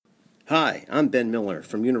Hi, I'm Ben Miller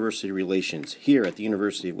from University Relations here at the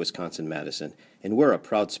University of Wisconsin-Madison, and we're a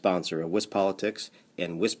proud sponsor of WisPolitics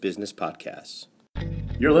and WisBusiness podcasts.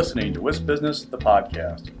 You're listening to WisBusiness, the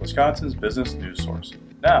podcast, Wisconsin's business news source.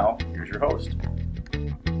 Now, here's your host.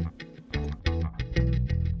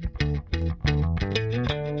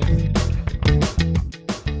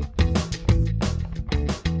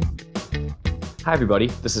 Hi, everybody.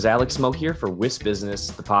 This is Alex Smoke here for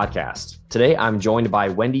WisBusiness, the podcast. Today, I'm joined by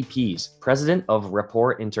Wendy Pease, president of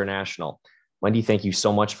Rapport International. Wendy, thank you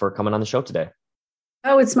so much for coming on the show today.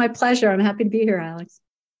 Oh, it's my pleasure. I'm happy to be here, Alex.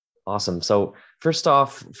 Awesome. So first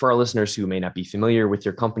off, for our listeners who may not be familiar with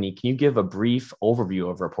your company, can you give a brief overview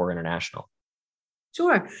of Rapport International?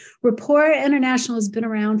 Sure. Rapport International has been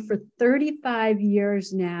around for 35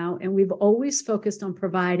 years now, and we've always focused on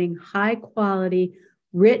providing high quality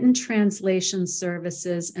written translation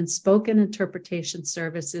services and spoken interpretation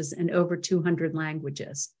services in over 200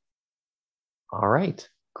 languages. All right,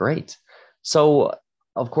 great. So,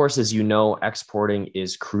 of course, as you know, exporting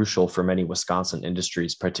is crucial for many Wisconsin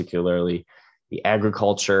industries, particularly the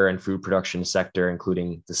agriculture and food production sector,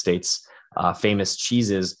 including the state's famous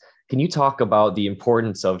cheeses. Can you talk about the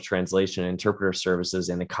importance of translation and interpreter services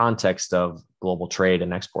in the context of global trade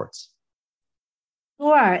and exports?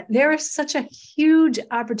 Sure. There is such a huge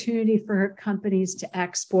opportunity for companies to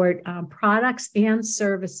export products and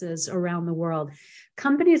services around the world.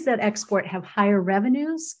 Companies that export have higher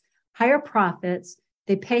revenues, higher profits,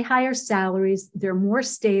 they pay higher salaries, they're more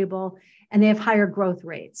stable, and they have higher growth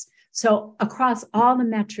rates. So across all the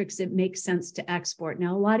metrics, it makes sense to export.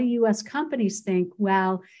 Now, a lot of US companies think,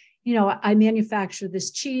 well, I manufacture this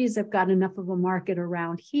cheese, I've got enough of a market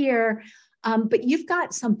around here. But you've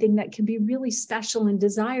got something that can be really special and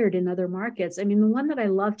desired in other markets. I mean, the one that I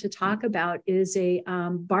love to talk about is a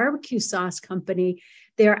barbecue sauce company.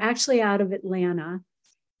 They're actually out of Atlanta,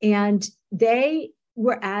 and they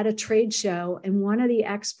were at a trade show, and one of the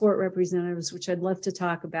export representatives, which I'd love to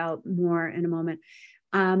talk about more in a moment,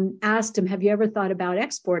 asked him, have you ever thought about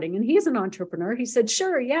exporting? And he's an entrepreneur. He said,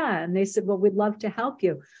 sure, yeah. And they said, well, we'd love to help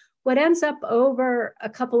you. What ends up over a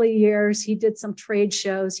couple of years, he did some trade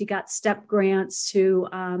shows. He got STEP grants to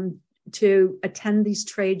attend these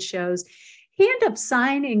trade shows. He ended up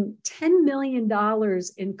signing $10 million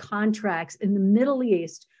in contracts in the Middle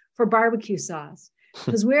East for barbecue sauce.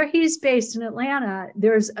 Because where he's based in Atlanta,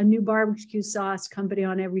 there's a new barbecue sauce company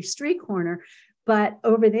on every street corner. But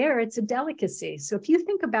over there, it's a delicacy. So if you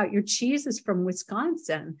think about your cheeses from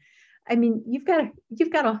Wisconsin, I mean, you've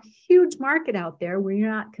got a huge market out there where you're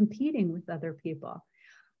not competing with other people.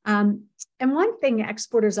 And one thing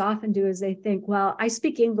exporters often do is they think, well, I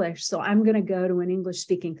speak English, so I'm going to go to an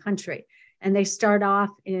English-speaking country. And they start off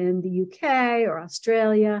in the UK or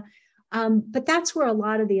Australia. But that's where a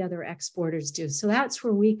lot of the other exporters do. So that's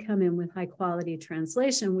where we come in with high quality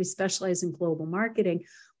translation. We specialize in global marketing.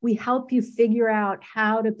 We help you figure out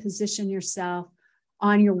how to position yourself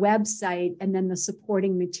on your website, and then the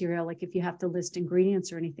supporting material, like if you have to list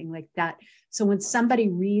ingredients or anything like that. So when somebody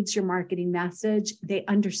reads your marketing message, they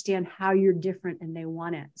understand how you're different and they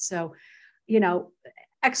want it. So,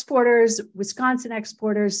 exporters, Wisconsin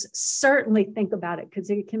exporters, certainly think about it because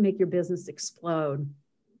it can make your business explode.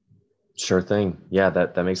 Sure thing. Yeah,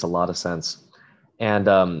 that makes a lot of sense. And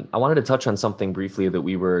I wanted to touch on something briefly that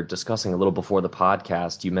we were discussing a little before the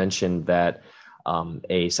podcast. You mentioned that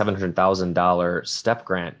a $700,000 STEP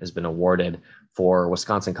grant has been awarded for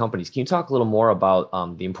Wisconsin companies. Can you talk a little more about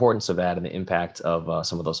the importance of that and the impact of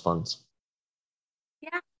some of those funds?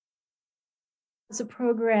 Yeah. It's a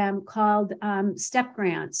program called STEP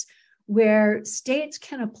grants, where states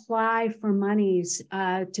can apply for monies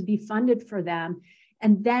to be funded for them.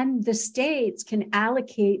 And then the states can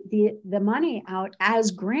allocate the money out as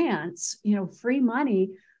grants, free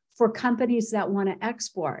money for companies that want to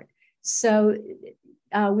export. So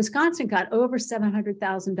Wisconsin got over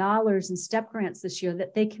 $700,000 in STEP grants this year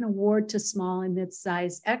that they can award to small and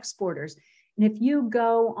mid-sized exporters. And if you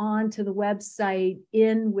go on to the website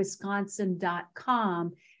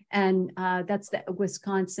inwisconsin.com, and that's the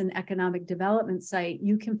Wisconsin Economic Development site,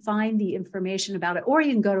 you can find the information about it, or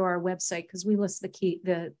you can go to our website because we list the key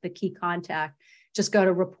contact. Just go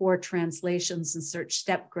to Rapport Translations and search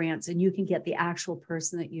STEP grants, and you can get the actual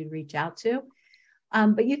person that you'd reach out to.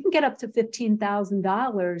 But you can get up to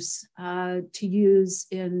 $15,000 to use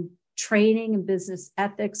in training and business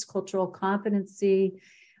ethics, cultural competency,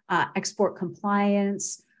 export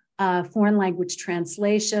compliance, foreign language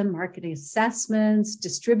translation, marketing assessments,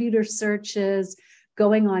 distributor searches,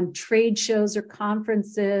 going on trade shows or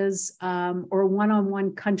conferences, or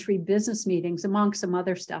one-on-one country business meetings, among some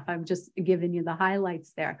other stuff. I'm just giving you the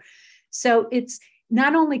highlights there. So it's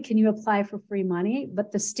not only can you apply for free money,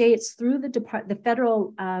 but the states through the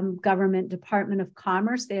federal government Department of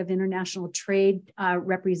Commerce, they have international trade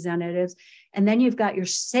representatives. And then you've got your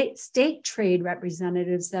state trade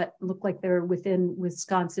representatives that look like they're within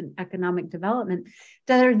Wisconsin Economic Development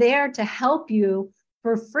that are there to help you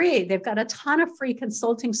for free. They've got a ton of free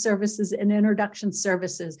consulting services and introduction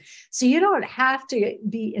services. So you don't have to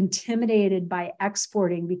be intimidated by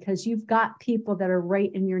exporting because you've got people that are right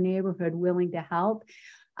in your neighborhood willing to help.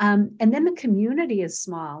 And then the community is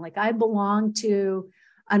small. Like I belong to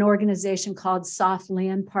an organization called Soft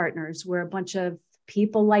Land Partners, where a bunch of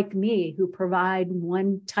people like me who provide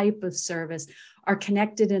one type of service are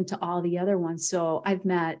connected into all the other ones. So I've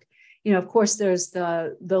met, of course, there's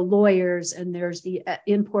the lawyers and there's the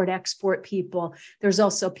import-export people. There's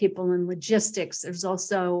also people in logistics. There's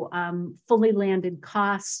also fully landed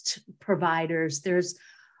cost providers.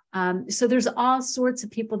 So there's all sorts of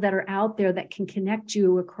people that are out there that can connect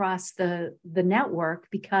you across the network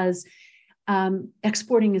because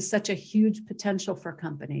exporting is such a huge potential for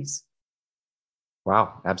companies.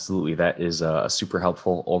 Wow, absolutely. That is a super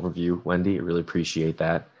helpful overview, Wendy. I really appreciate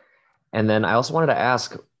that. And then I also wanted to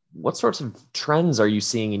ask, what sorts of trends are you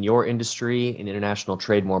seeing in your industry, in international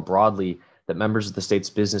trade more broadly, that members of the state's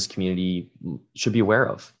business community should be aware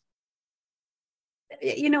of?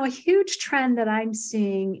 A huge trend that I'm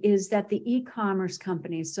seeing is that the e-commerce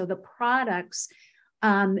companies, so the products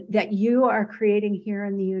that you are creating here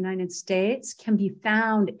in the United States can be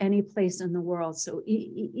found any place in the world. So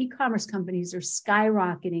e-commerce companies are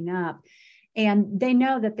skyrocketing up. And they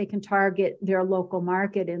know that they can target their local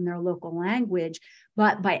market in their local language,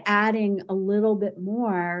 but by adding a little bit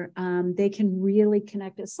more, they can really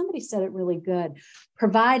connect it. Somebody said it really good,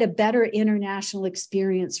 provide a better international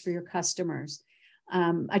experience for your customers.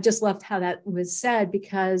 I just loved how that was said,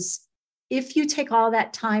 because if you take all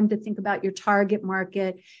that time to think about your target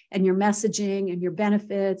market and your messaging and your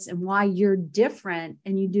benefits and why you're different,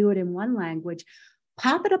 and you do it in one language,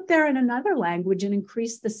 pop it up there in another language and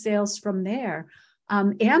increase the sales from there.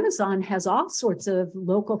 Amazon has all sorts of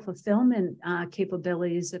local fulfillment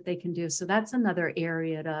capabilities that they can do. So that's another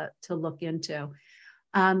area to look into.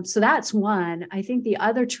 So that's one. I think the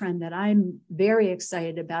other trend that I'm very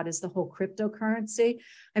excited about is the whole cryptocurrency.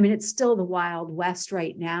 I mean, it's still the Wild West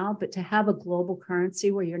right now, but to have a global currency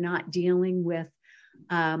where you're not dealing with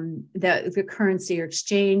the currency or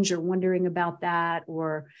exchange or wondering about that,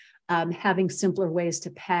 or having simpler ways to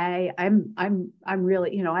pay. I'm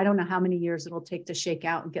really, I don't know how many years it'll take to shake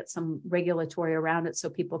out and get some regulatory around it so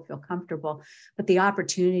people feel comfortable, but the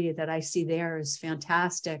opportunity that I see there is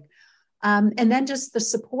fantastic. And then just the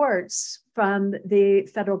supports from the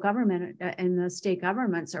federal government and the state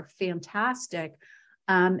governments are fantastic.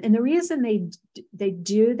 And the reason they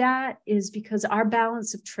do that is because our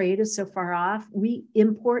balance of trade is so far off. We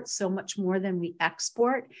import so much more than we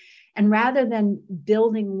export. And rather than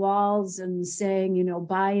building walls and saying,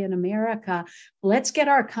 buy in America, let's get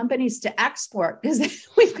our companies to export, because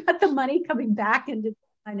we've got the money coming back into the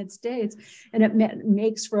United States, and it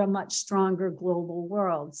makes for a much stronger global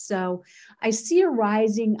world. So I see a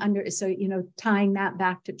rising tying that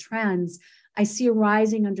back to trends, I see a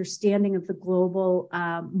rising understanding of the global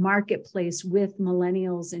marketplace with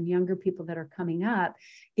millennials and younger people that are coming up,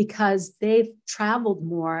 because they've traveled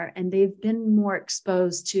more and they've been more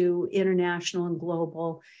exposed to international and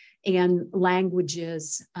global and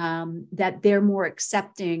languages, that they're more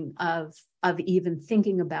accepting of even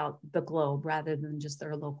thinking about the globe rather than just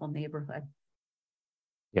their local neighborhood.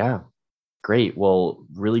 Yeah, great. Well,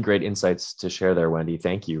 really great insights to share there, Wendy.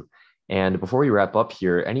 Thank you. And before we wrap up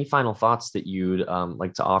here, any final thoughts that you'd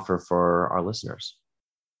like to offer for our listeners?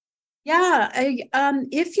 Yeah,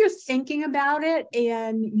 if you're thinking about it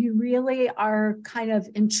and you really are kind of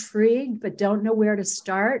intrigued but don't know where to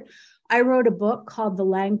start, I wrote a book called The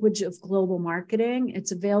Language of Global Marketing.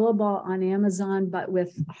 It's available on Amazon, but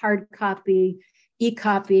with hard copy,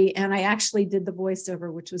 e-copy, and I actually did the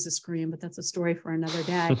voiceover, which was a scream, but that's a story for another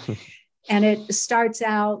day. And it starts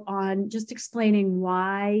out on just explaining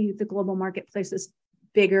why the global marketplace is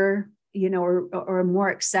bigger, or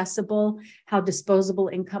more accessible, how disposable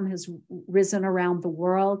income has risen around the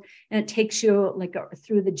world. And it takes you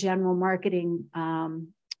through the general marketing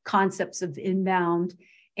concepts of inbound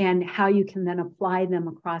and how you can then apply them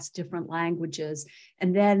across different languages.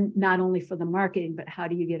 And then not only for the marketing, but how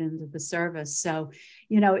do you get into the service? So,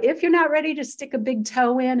 if you're not ready to stick a big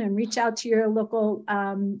toe in and reach out to your local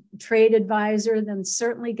trade advisor, then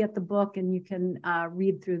certainly get the book and you can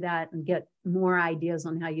read through that and get more ideas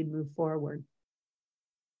on how you'd move forward.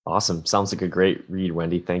 Awesome. Sounds like a great read,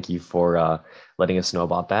 Wendy. Thank you for letting us know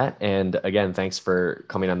about that. And again, thanks for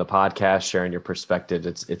coming on the podcast, sharing your perspective.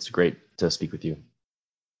 It's great to speak with you.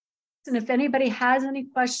 And if anybody has any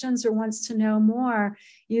questions or wants to know more,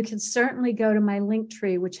 you can certainly go to my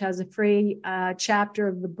Linktree, which has a free chapter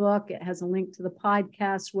of the book. It has a link to the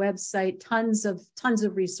podcast website, tons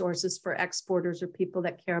of resources for exporters or people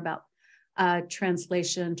that care about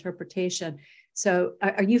translation, interpretation. So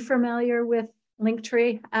are you familiar with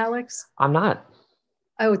Linktree, Alex? I'm not.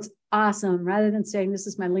 Oh, it's awesome. Rather than saying this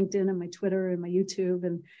is my LinkedIn and my Twitter and my YouTube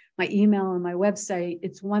and my email and my website,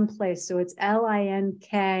 it's one place. So it's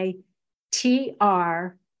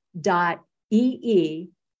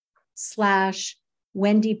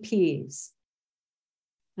linktr.ee/Wendy Pease.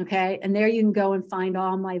 Okay. And there you can go and find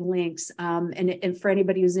all my links. And for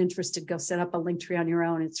anybody who's interested, go set up a Linktree on your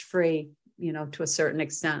own. It's free, to a certain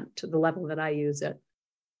extent, to the level that I use it.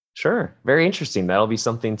 Sure. Very interesting. That'll be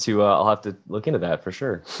something to, I'll have to look into that for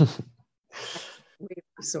sure.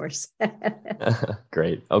 Resource.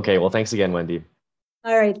 Great. Okay. Well, thanks again, Wendy.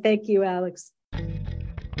 All right. Thank you, Alex.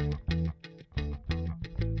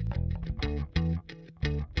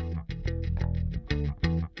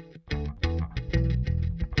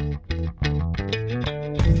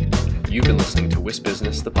 You've been listening to WIS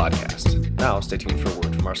Business, the podcast. Now stay tuned for a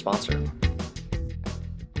word from our sponsor.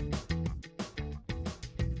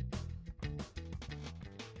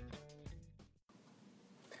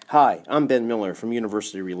 Hi, I'm Ben Miller from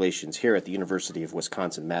University Relations here at the University of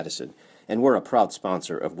Wisconsin-Madison, and we're a proud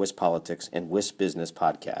sponsor of WIS Politics and WIS Business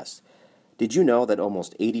Podcast. Did you know that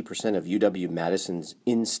almost 80% of UW-Madison's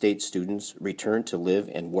in-state students return to live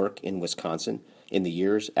and work in Wisconsin in the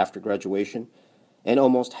years after graduation? And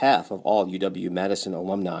almost half of all UW-Madison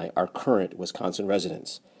alumni are current Wisconsin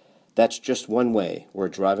residents. That's just one way we're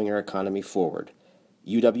driving our economy forward.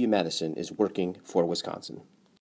 UW-Madison is working for Wisconsin.